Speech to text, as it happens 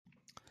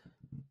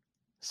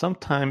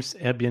Sometimes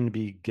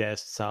Airbnb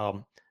guests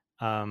are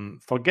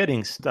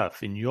forgetting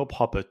stuff in your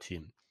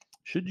property.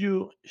 Should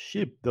you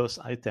ship those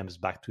items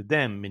back to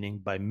them, meaning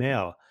by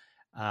mail,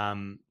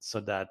 so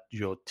that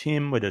your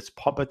team, whether it's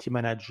property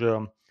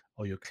manager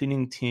or your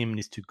cleaning team,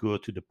 needs to go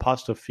to the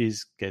post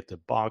office, get a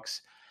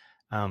box,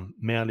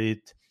 mail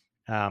it,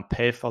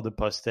 pay for the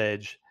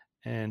postage,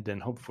 and then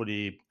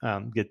hopefully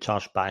get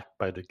charged back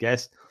by the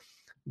guest?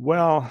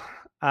 Well,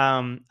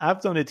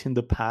 I've done it in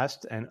the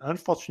past, and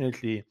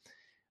unfortunately,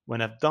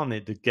 when I've done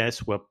it, the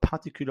guests were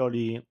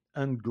particularly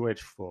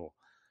ungrateful,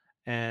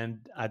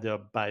 and either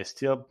by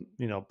still,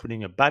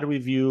 putting a bad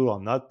review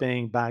or not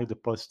paying back the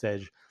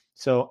postage.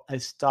 So I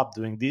stopped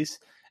doing this,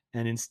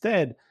 and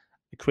instead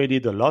I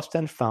created a lost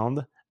and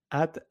found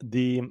at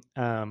the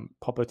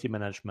property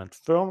management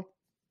firm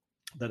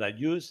that I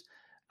use,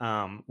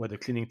 where the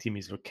cleaning team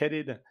is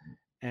located.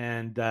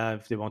 And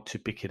if they want to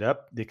pick it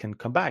up, they can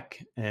come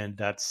back. And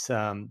that's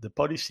the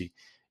policy.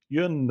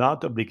 You're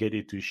not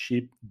obligated to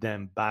ship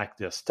them back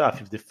their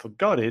stuff. If they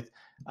forgot it,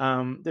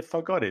 they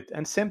forgot it.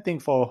 And same thing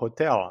for a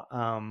hotel.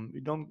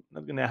 You don't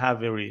not going to have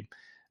very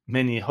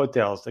many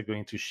hotels that are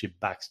going to ship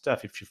back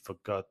stuff if you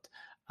forgot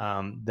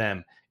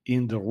them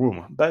in the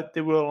room, but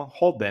they will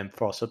hold them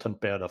for a certain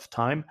period of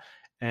time,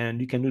 and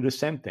you can do the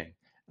same thing.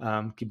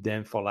 Keep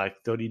them for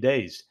like 30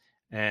 days,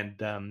 and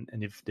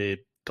if they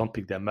don't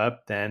pick them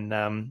up,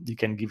 then you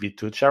can give it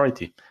to a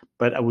charity.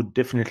 But I would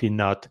definitely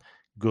not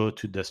go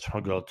to the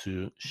struggle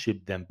to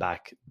ship them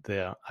back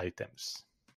their items.